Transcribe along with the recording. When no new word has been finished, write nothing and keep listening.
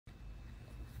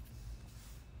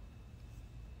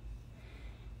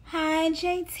Hi,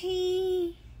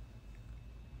 JT.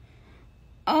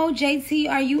 Oh, JT,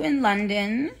 are you in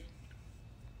London?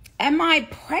 Am I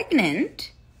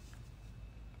pregnant?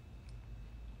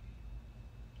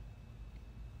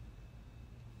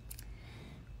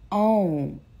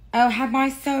 Oh, have I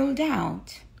sold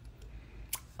out?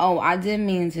 Oh, I didn't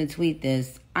mean to tweet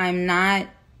this. I'm not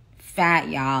fat,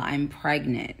 y'all. I'm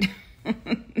pregnant.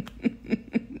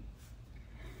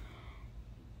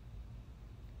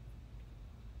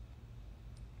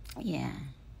 Yeah.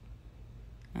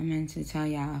 I meant to tell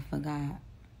y'all, I forgot.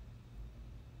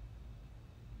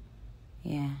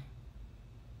 Yeah.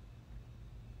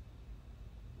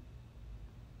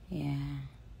 Yeah.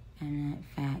 I'm not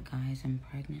fat, guys. I'm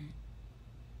pregnant.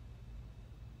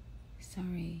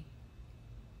 Sorry.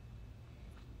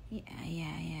 Yeah.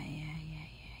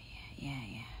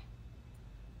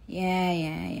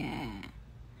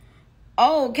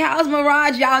 Oh, Cow's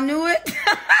Mirage, y'all knew it?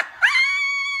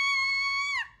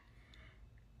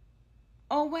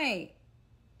 Oh, wait.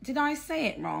 Did I say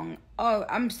it wrong? Oh,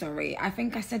 I'm sorry. I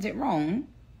think I said it wrong.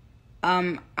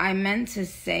 I meant to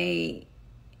say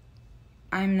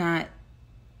I'm not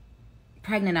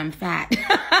pregnant, I'm fat.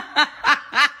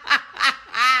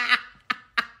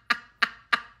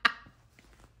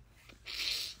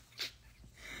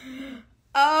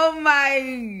 Oh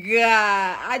my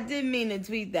God. I didn't mean to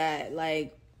tweet that.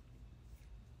 Like,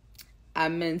 I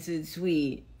meant to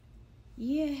tweet,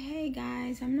 yeah, hey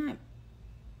guys, I'm not.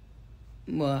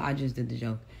 Well, I just did the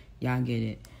joke. Y'all get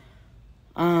it.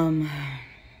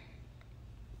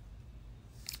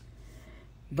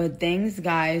 But thanks,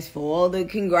 guys, for all the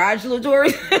congratulatory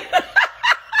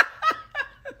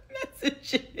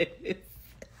messages.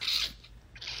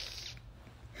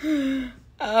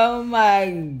 Oh my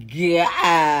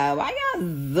God. Why y'all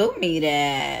zoom me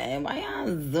that? Why y'all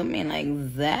zoom me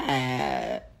like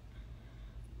that?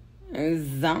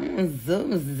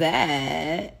 Zoom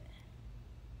that.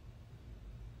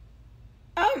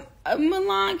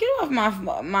 Milan, get off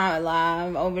my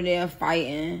live over there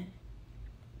fighting.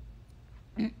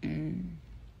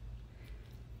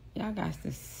 Y'all got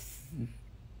to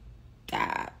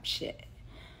stop shit.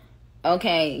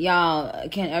 Okay, y'all,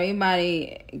 can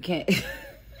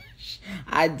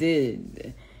I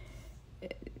did.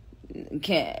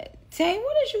 Tay,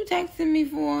 what is you texting me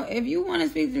for? If you want to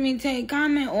speak to me, Tay,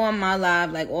 comment on my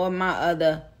live, like all my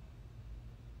other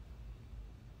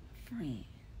friends.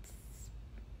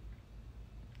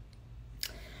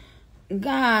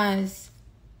 Guys,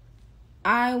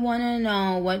 I want to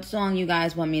know what song you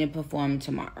guys want me to perform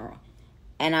tomorrow.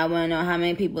 And I want to know how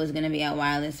many people is going to be at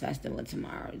Wireless Festival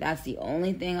tomorrow. That's the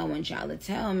only thing I want y'all to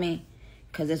tell me.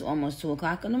 Because it's almost 2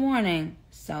 o'clock in the morning.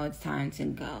 So it's time to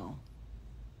go.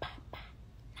 Bye-bye.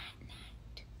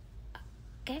 Night-night.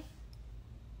 Okay?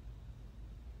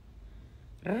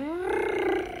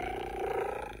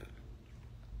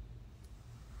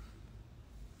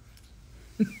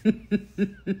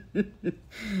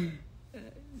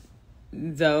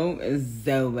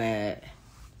 So bad.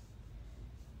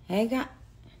 Hey, guys.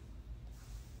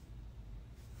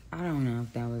 I don't know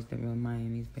if that was the real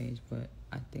Miami's page, but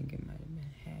I think it might have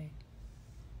been. Hey.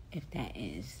 If that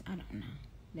is, I don't know.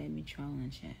 They be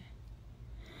trolling shit.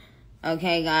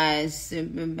 Okay, guys.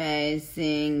 Super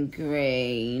Basing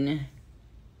Green.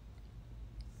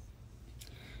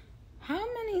 How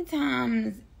many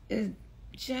times is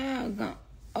Joe going?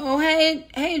 Oh,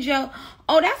 hey, Joe.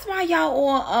 Oh, that's why y'all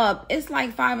all up. It's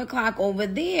like 5 o'clock over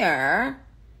there.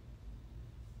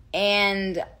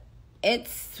 And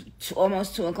it's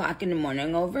almost 2 o'clock in the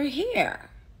morning over here.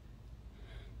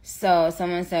 So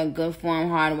someone said, good form,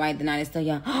 hard white, the night is still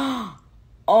young.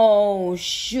 Oh,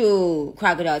 shoot.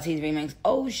 Crocodile Teeth remix.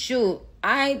 Oh, shoot.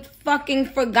 I fucking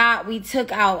forgot we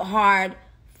took out hard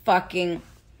fucking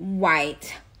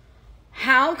white.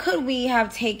 How could we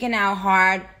have taken out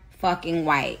hard fucking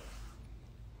white?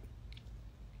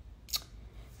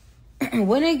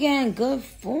 When again, good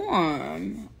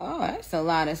form. Oh, that's a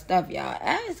lot of stuff y'all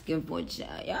asking for,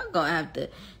 child. Y'all gonna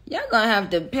have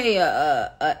to pay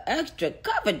a extra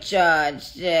cover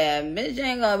charge. Yeah, bitch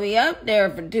ain't gonna be up there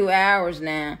for 2 hours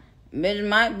now. Bitch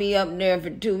might be up there for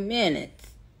 2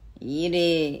 minutes. You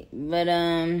did, but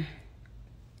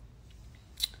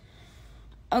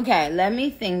okay, let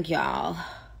me think, y'all.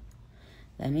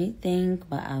 Let me think,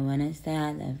 but I wanna say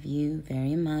I love you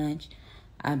very much.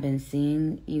 I've been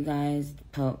seeing you guys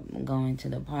going to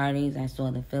the parties. I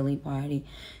saw the Philly party.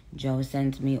 Joe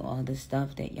sent me all the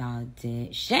stuff that y'all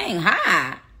did.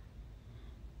 Shanghai.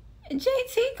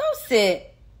 JT, go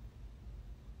sit.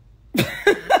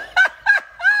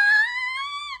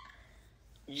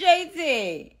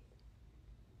 JT.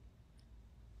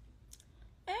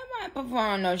 Am I not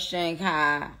performing no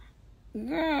Shanghai.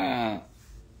 Girl.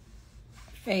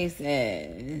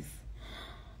 Faces.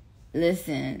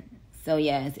 Listen. So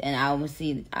yes, and I will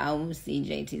see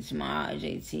JT tomorrow,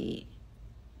 JT.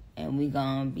 And we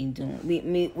gonna be doing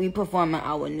we performing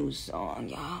our new song,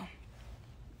 y'all.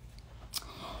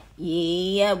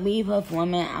 Yeah, we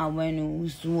performing our new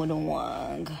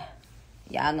song.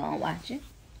 Y'all gonna watch it?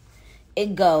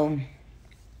 It go.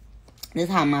 This is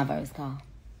how my verse go.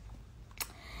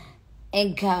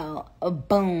 It go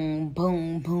boom,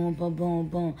 boom, boom, boom, boom,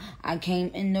 boom. I came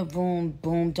in the room,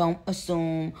 boom, don't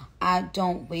assume. I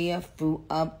don't wear fruit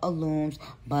up alooms,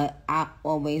 but I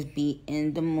always be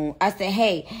in the mood. I say,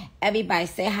 hey, everybody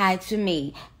say hi to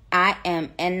me. I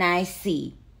am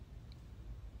NIC.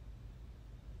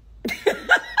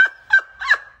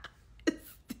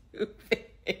 Stupid.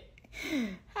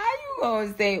 How you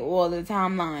gonna say all the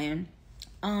time lying?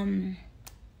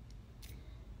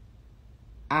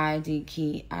 ID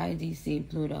key, IDC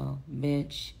Pluto,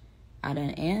 bitch. I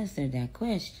done answered that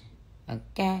question.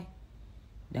 Okay?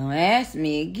 Don't ask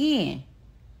me again.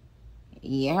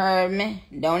 You heard me?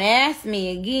 Don't ask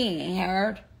me again,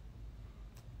 heard?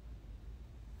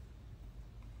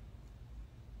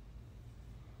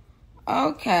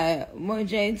 Okay, well,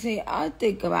 JT, I'll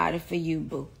think about it for you,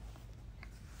 boo.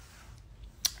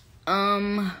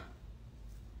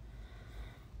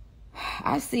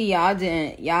 I see y'all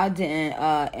didn't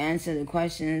answer the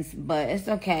questions, but it's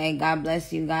okay. God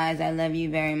bless you guys. I love you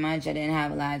very much. I didn't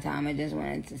have a lot of time. I just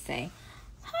wanted to say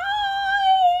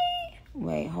hi.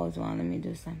 Wait, hold on. Let me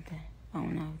do something. I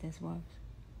don't know if this works.